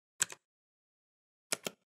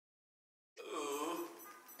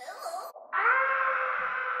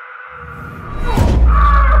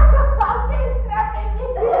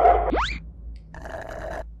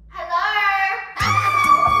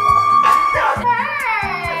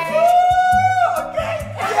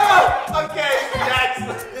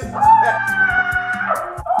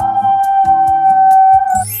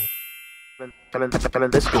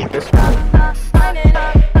let's go, let's go.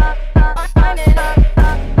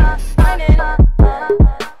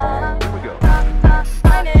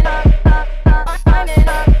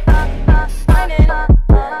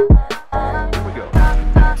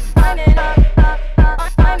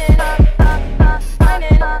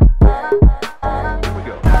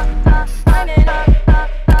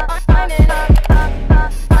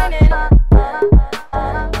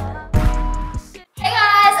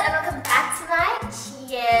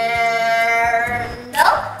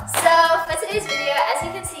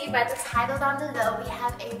 By the title down below, we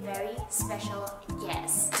have a very special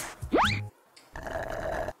guest.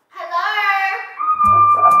 Hello!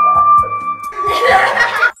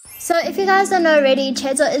 So if you guys don't know already,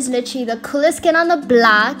 Chezo is literally the coolest kid on the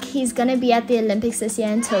block. He's gonna be at the Olympics this year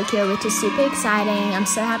in Tokyo, which is super exciting. I'm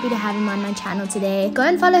so happy to have him on my channel today. Go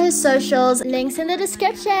and follow his socials, links in the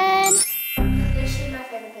description. Literally my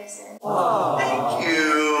favorite person. Oh, thank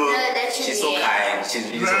you. No, she's so kind. She's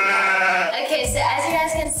really so kind. Okay, so as you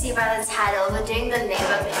guys can see by the title, we're doing the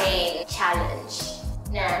labor pain challenge.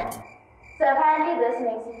 Nah. So apparently this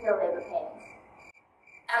makes you feel labor pains.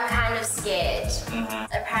 I'm kind of scared.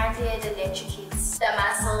 Apparently it electrocutes the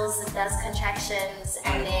muscles, it does contractions,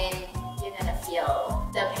 and then you're gonna feel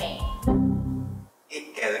the pain.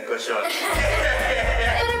 It can go short.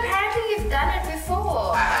 But apparently you've done it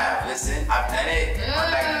before. I have. Listen, I've done it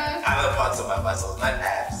on like other parts of my muscles, not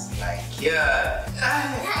abs. Like here.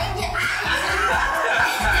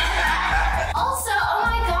 Also, oh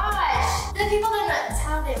my gosh, the people that know,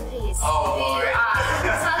 tell them please Oh, who Lord. you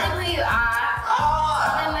are. Tell them who you are.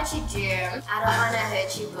 Ah. Tell them what you do. I don't want to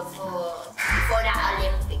hurt you before the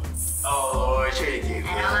Olympics. Oh, shake it. I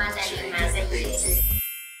don't want to be massive.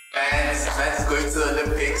 Fans is going to the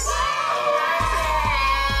Olympics.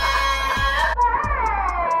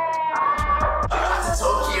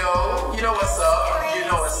 Tokyo, you know what's up. You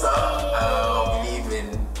know what's up. We leave in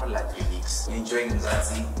probably like 3 weeks. We're enjoying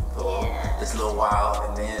Mzansi for this little while,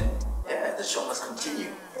 and then the show must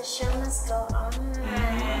continue. The show must go on.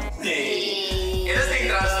 It doesn't take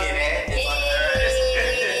that skin, eh?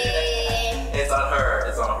 It's on her.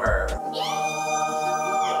 It's on her.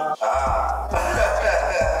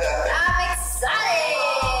 I'm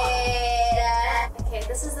excited. Okay,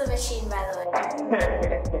 this is the machine, by the way.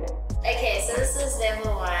 Okay, so this is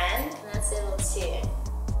level 1, and that's level 2.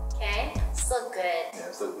 Okay, still good.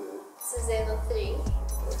 Yeah, so good. This is level 3,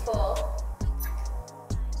 4.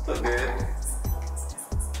 So good.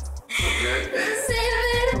 So good.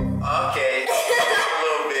 7. Okay. A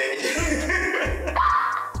little bit.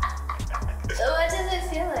 So what does it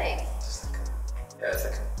feel like? Yeah, it's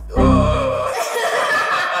like oh.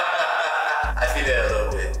 I feel it a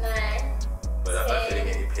little bit. 9, But I'm not feeling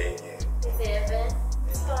any pain yet. 11,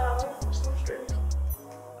 12, We're still straight.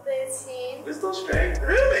 13. We're still straight.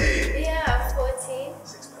 Really? Yeah, 14.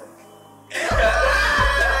 6 pack.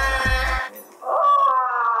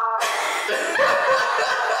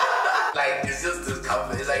 Like it's just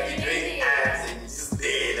discomfort. It's like you're doing abs and you just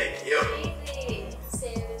stay like yo.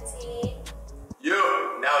 17. Yo,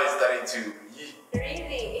 now it's starting to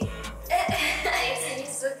Really? 18 is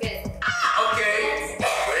so good. okay.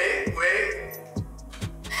 Wait.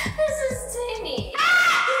 This is tiny.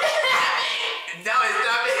 Now it's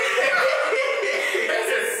not This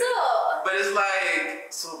is so. But it's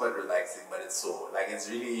like so but relaxing, but it's so like it's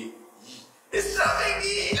really it's stopping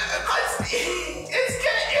me. I can't speak. It's good.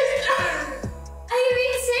 Are you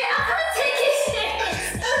being serious? I can't take it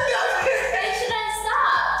serious. Wait, should I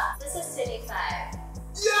stop? This is 25.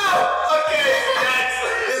 Yo! Okay, that's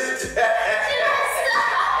Should I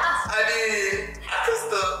stop? I mean, I can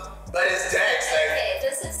stop, but it's tax like. Okay,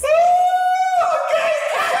 this is. Okay.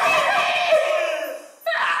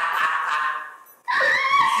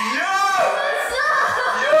 Yo!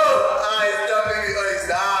 Stop! Yo! It's stopping me. Oh, it's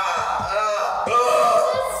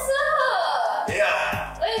Stop!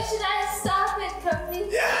 yeah. Wait, should I stop it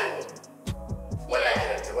completely? Yeah. What did I get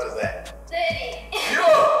up to? What is that? 30. Yo!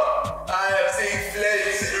 I am seeing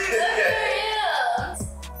flames.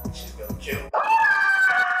 She's gonna kill.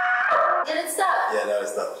 Did it stop? Yeah, now it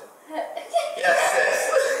stopped. Yes.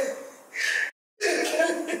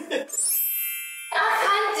 I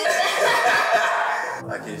can't do that.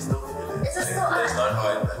 I can still feel it. Is it still on? It's not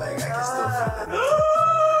hard, but like I can still feel it.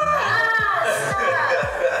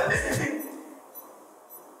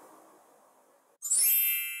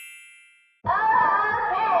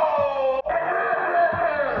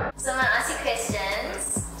 So I'm gonna ask you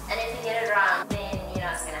questions, and if you get it wrong, then you know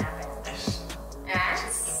what's gonna happen.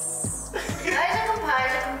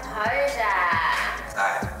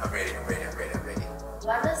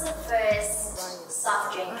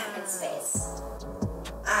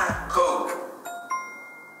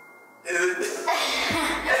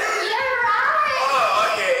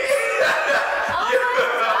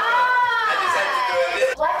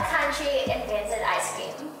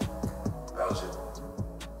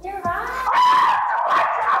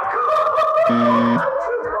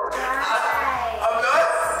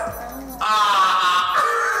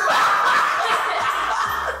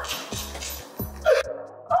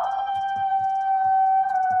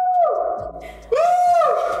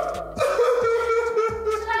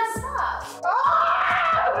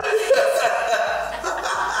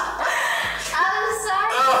 I'm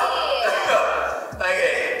sorry.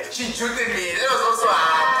 Okay, she juked me. That was also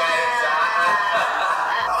hard, guys.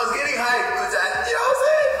 I was getting hyped, you know what I'm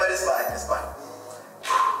saying? But it's fine, it's fine.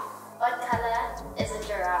 What color is a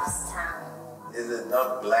giraffe's tongue? Is it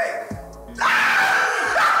not black?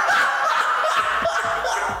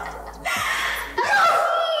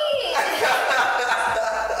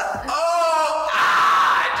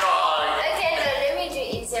 Okay, no, let me do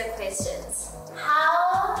easier questions.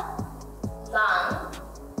 How long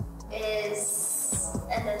is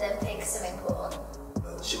an Olympic swimming pool?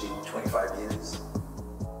 It should be 25 years.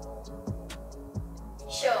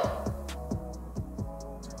 Sure.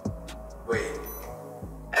 Wait.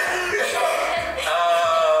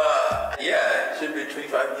 Yeah, it should be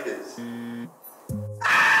 25 meters.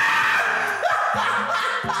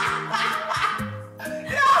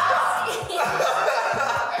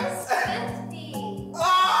 It's 50.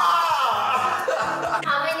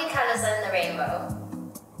 How many colors are in the rainbow?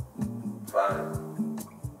 5.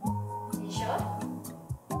 You sure?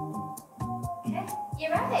 Okay,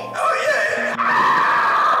 you're right. Oh yeah.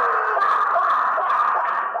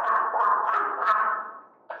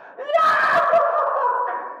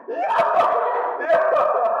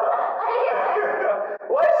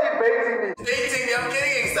 Why is she baiting me? Baiting me, I'm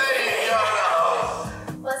getting excited.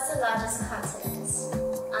 What's the largest continent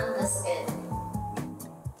on this earth?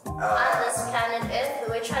 On this planet Earth,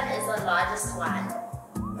 which one is the largest one?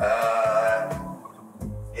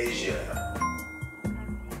 Asia.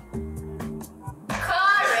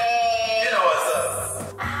 Correct! You know what's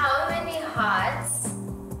up? How many hearts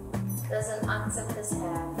does an octopus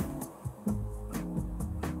have?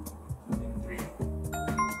 3.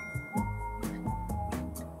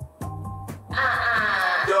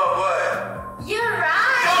 Uh-uh. Yo, what? You're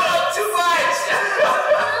right! Oh, too much!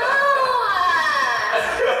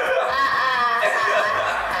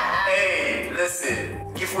 Hey, listen.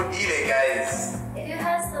 Kifundile, guys. Who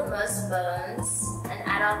has the most bones, an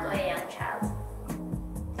adult or a young child?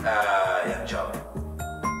 Young child.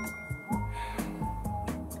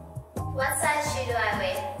 What size shoe do I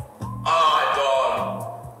wear? Oh,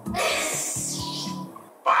 dog.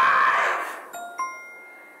 5.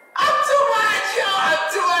 I'm too much, yo. I'm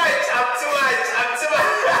too much.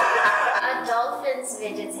 Are dolphins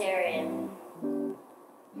vegetarian?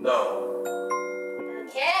 No.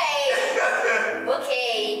 Okay.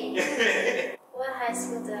 Okay. What high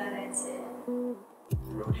school do I go to?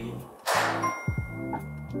 Rudy.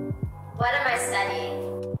 What am I studying?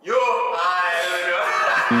 Yo, I don't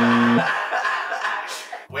know.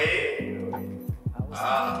 Wait. I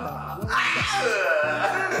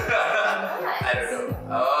don't know.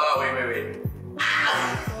 Oh, wait.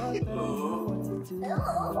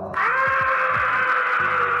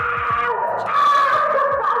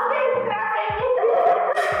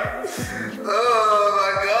 Oh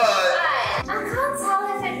my god. I can't tell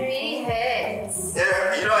if it really hurts.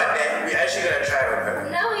 Yeah, you know what? We're actually gonna try with her.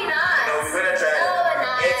 No, we're not. No, we're gonna try. No, we're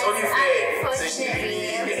not. It's only fair. So she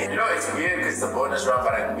Unfortunately. really, you know, it's weird because it's a bonus round,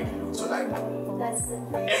 but I can really lose. So like, That's the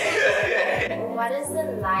thing. What is the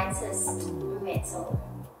lightest metal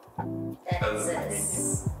that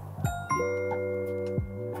exists?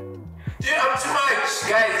 dude, I'm too much.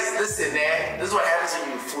 Guys, listen, man. This is what happens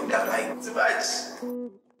when you food out like too much.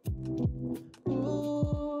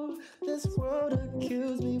 Ooh, this world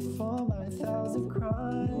accused me for my 1,000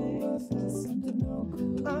 crimes.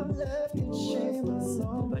 I'm left in shame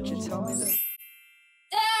alone, but you tell me that.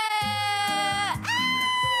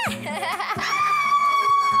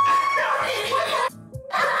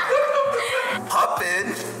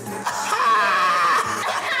 Poppin'.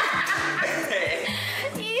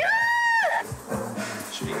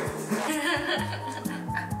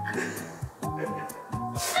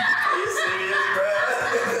 Are you serious, bro?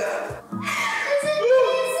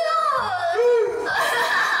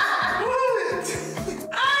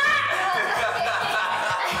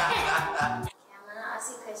 I'm gonna ask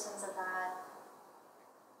you questions about.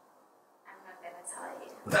 I'm not gonna tell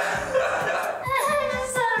you. I'm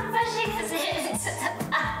so pushing this into the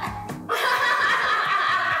back.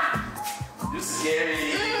 You're scary.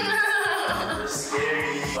 You're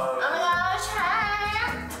scary. Oh my gosh, hi.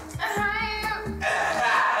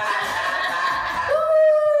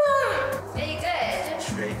 Very good.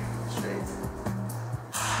 Straight.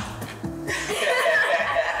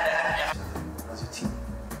 How's your tea?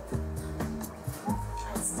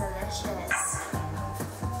 It's delicious.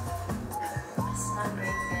 It's not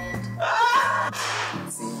very good.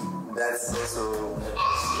 See, that's also